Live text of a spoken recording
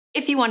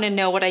If you want to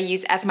know what I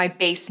use as my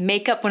base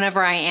makeup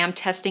whenever I am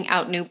testing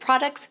out new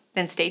products,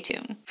 then stay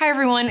tuned. Hi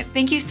everyone,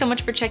 thank you so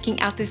much for checking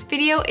out this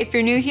video. If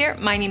you're new here,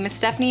 my name is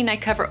Stephanie and I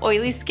cover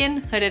oily skin,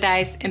 hooded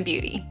eyes, and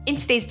beauty. In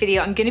today's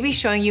video, I'm gonna be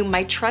showing you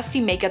my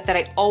trusty makeup that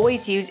I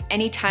always use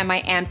anytime I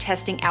am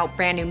testing out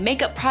brand new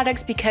makeup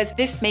products because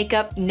this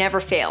makeup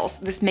never fails.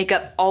 This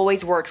makeup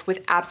always works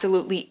with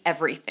absolutely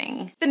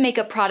everything. The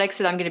makeup products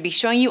that I'm gonna be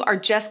showing you are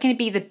just gonna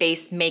be the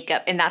base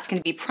makeup, and that's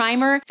gonna be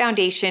primer,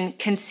 foundation,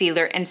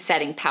 concealer, and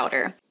setting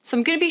powder. So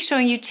I'm gonna be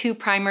showing you two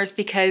primers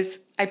because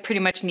I pretty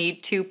much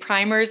need two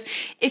primers.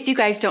 If you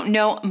guys don't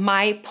know,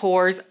 my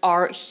pores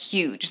are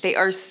huge. They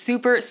are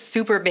super,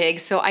 super big,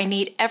 so I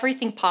need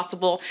everything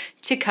possible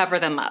to cover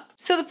them up.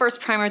 So the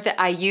first primer that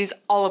I use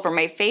all over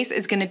my face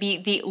is gonna be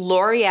the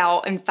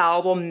L'Oreal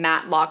Infallible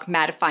Matte Lock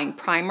Mattifying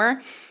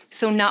Primer.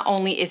 So not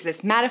only is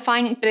this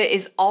mattifying, but it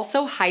is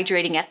also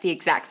hydrating at the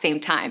exact same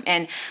time.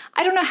 And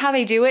I don't know how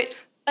they do it,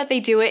 but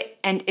they do it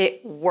and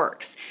it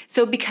works.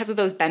 So because of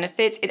those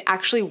benefits, it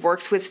actually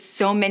works with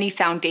so many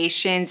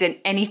foundations and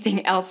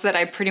anything else that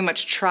I pretty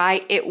much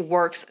try. It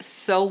works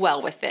so well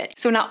with it.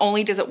 So not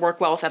only does it work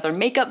well with other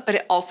makeup, but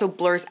it also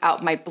blurs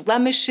out my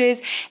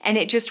blemishes and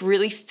it just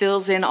really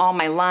fills in all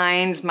my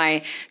lines,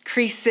 my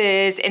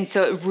creases. And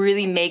so it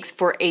really makes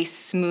for a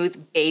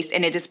smooth base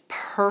and it is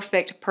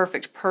perfect,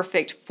 perfect,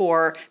 perfect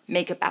for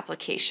makeup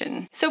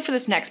application. So for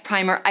this next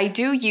primer, I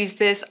do use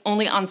this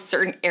only on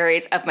certain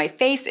areas of my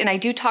face, and I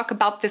do talk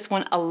about this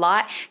one a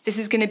lot. This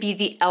is gonna be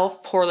the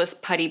e.l.f. Poreless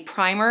Putty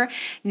Primer.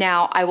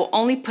 Now, I will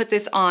only put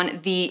this on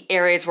the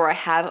areas where I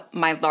have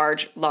my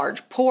large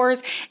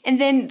pores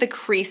and then the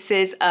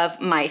creases of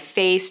my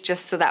face,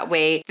 just so that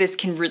way this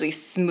can really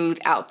smooth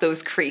out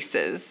those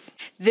creases.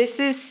 This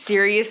is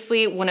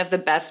seriously one of the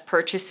best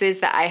purchases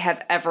that I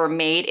have ever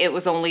made. It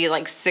was only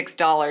like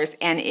 $6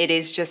 and it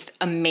is just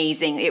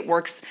amazing. It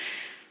works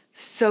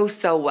so,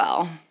 so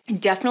well.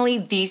 Definitely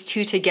these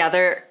two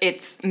together,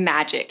 it's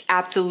magic,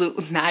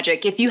 absolute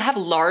magic. If you have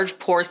large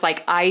pores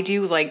like I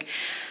do, like,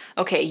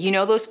 okay, you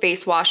know those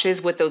face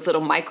washes with those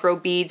little micro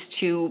beads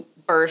to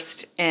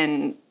burst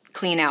and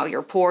clean out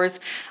your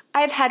pores?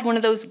 I've had one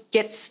of those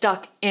get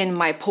stuck in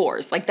my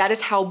pores. Like that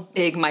is how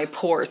big my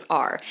pores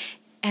are.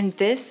 And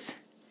this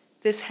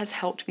has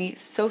helped me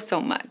so,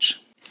 so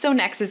much. So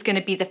next is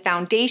gonna be the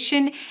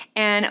foundation,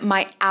 and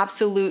my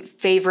absolute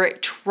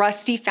favorite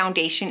trusty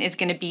foundation is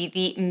gonna be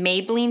the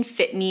Maybelline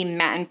Fit Me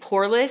Matte and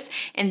Poreless,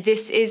 and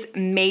this is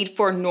made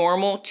for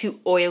normal to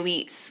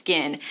oily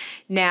skin.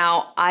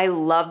 Now, I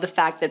love the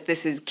fact that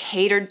this is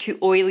catered to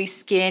oily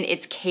skin,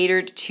 it's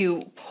catered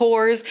to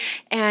pores,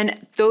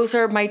 and those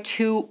are my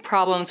two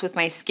problems with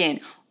my skin: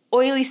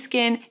 oily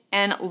skin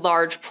and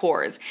large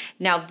pores.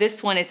 Now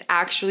this one is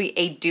actually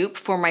a dupe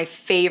for my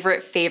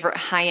favorite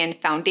high-end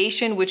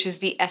foundation, which is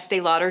the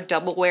Estee Lauder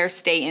Double Wear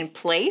Stay in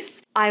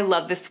Place. I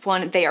love this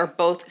one. They are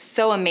both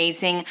so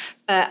amazing,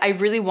 but I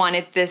really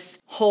wanted this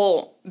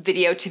whole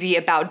video to be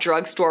about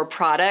drugstore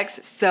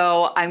products.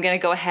 So I'm gonna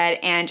go ahead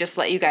and just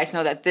let you guys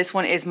know that this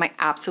one is my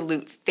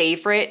absolute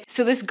favorite.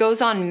 So this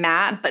goes on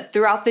matte, but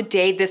throughout the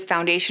day, this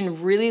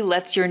foundation really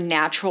lets your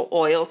natural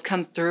oils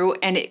come through,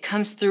 and it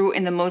comes through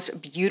in the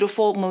most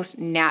beautiful, most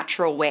natural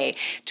way,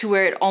 to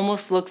where it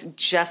almost looks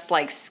just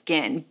like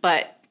skin,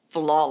 but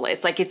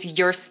flawless. Like it's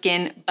your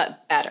skin,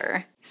 but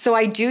better. So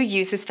I do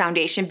use this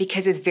foundation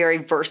because it's very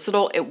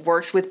versatile. It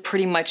works with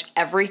pretty much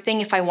everything.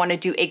 If I want to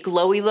do a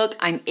glowy look,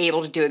 I'm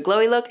able to do a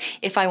glowy look.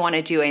 If I want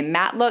to do a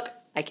matte look,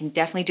 I can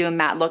definitely do a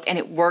matte look, and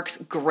it works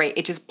great.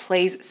 It just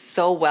plays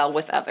so well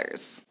with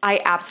others.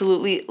 I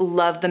absolutely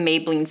love the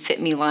Maybelline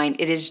Fit Me line.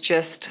 It is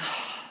just,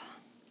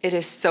 it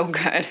is so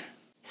good.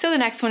 So the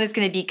next one is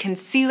gonna be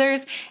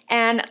concealers,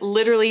 and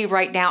literally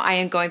right now I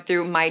am going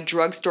through my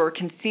drugstore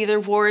concealer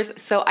wars,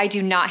 so I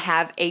do not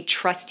have a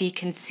trusty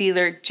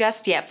concealer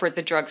just yet for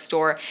the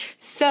drugstore.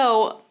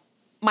 So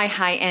my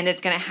high end is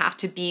gonna have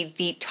to be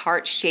the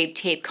Tarte Shape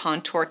Tape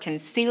Contour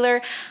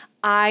Concealer.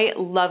 I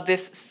love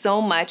this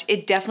so much.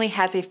 It definitely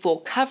has a full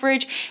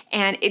coverage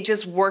and it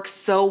just works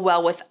so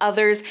well with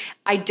others.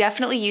 I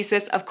definitely use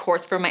this, of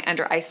course, for my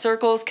under eye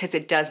circles because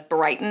it does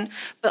brighten,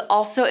 but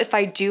also if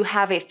I do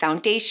have a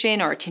foundation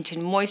or a tinted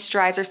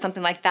moisturizer,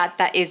 something like that,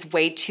 that is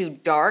way too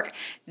dark,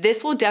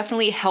 this will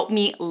definitely help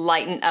me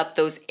lighten up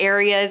those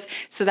areas.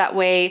 So that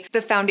way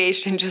the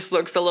foundation just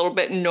looks a little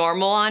bit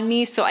normal on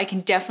me. So I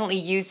can definitely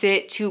use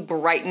it to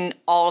brighten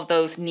all of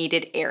those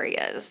needed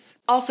areas.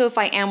 Also, if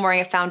I am wearing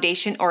a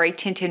foundation or a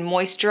tinted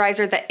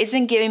moisturizer that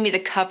isn't giving me the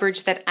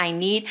coverage that I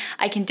need,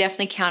 I can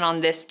definitely count on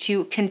this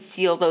to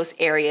conceal those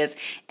areas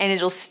and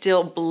it'll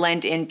still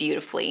blend in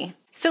beautifully.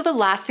 So the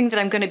last thing that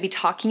I'm gonna be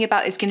talking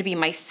about is gonna be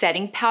my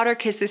setting powder,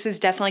 because this is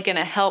definitely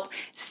gonna help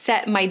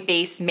set my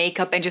base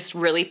makeup and just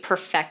really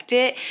perfect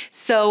it.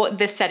 So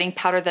the setting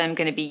powder that I'm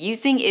gonna be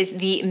using is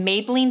the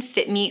Maybelline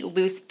Fit Me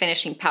Loose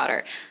Finishing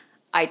Powder.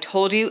 I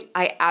told you,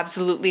 I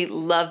absolutely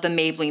love the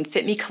Maybelline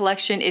Fit Me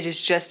collection. It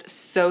is just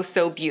so,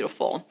 so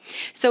beautiful.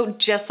 So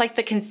just like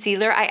the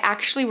concealer, I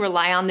actually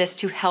rely on this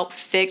to help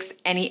fix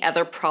any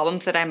other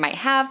problems that I might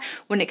have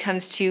when it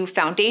comes to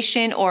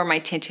foundation or my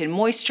tinted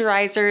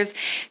moisturizers,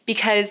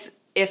 because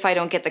if I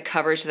don't get the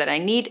coverage that I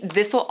need,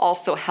 this will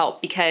also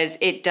help because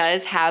it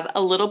does have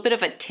a little bit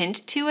of a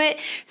tint to it.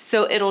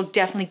 So it'll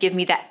definitely give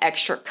me that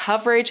extra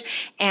coverage.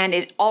 And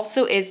it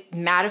also is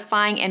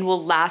mattifying and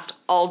will last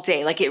all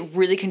day. Like, it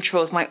really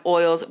controls my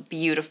oils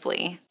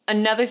beautifully.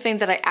 Another thing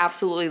that I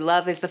absolutely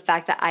love is the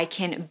fact that I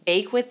can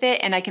bake with it,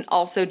 and I can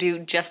also do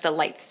just a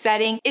light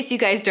setting. If you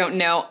guys don't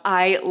know,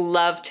 I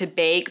love to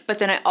bake, but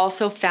then I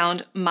also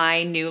found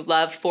my new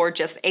love for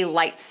just a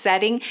light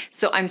setting.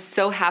 So I'm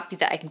so happy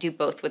that I can do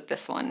both with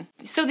this one.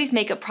 So these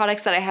makeup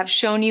products that I have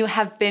shown you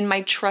have been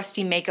my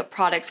trusty makeup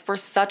products for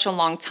such a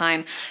long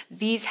time.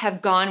 These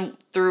have gone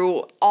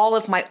through all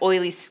of my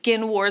oily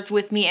skin wars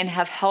with me and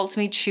have helped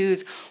me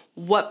choose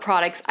what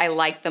products I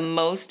like the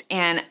most.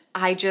 And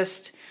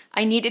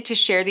I needed to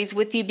share these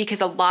with you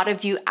because a lot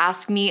of you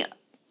ask me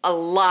a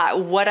lot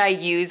what I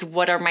use,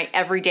 what are my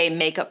everyday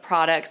makeup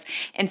products,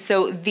 and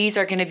so these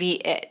are gonna be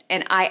it,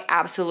 and I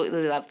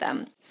absolutely love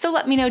them. So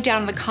let me know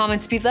down in the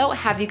comments below,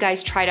 have you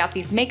guys tried out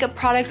these makeup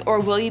products, or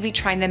will you be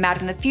trying them out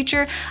in the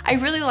future? I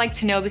really like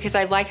to know because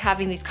I like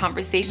having these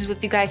conversations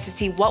with you guys to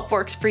see what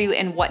works for you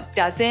and what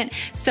doesn't.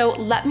 So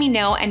let me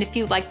know, and if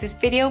you like this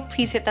video,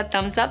 please hit that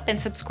thumbs up and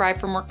subscribe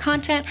for more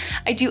content.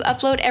 I do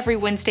upload every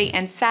Wednesday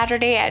and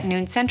Saturday at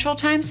noon Central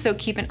Time, so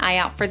keep an eye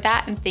out for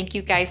that, and thank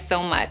you guys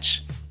so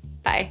much.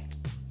 Bye.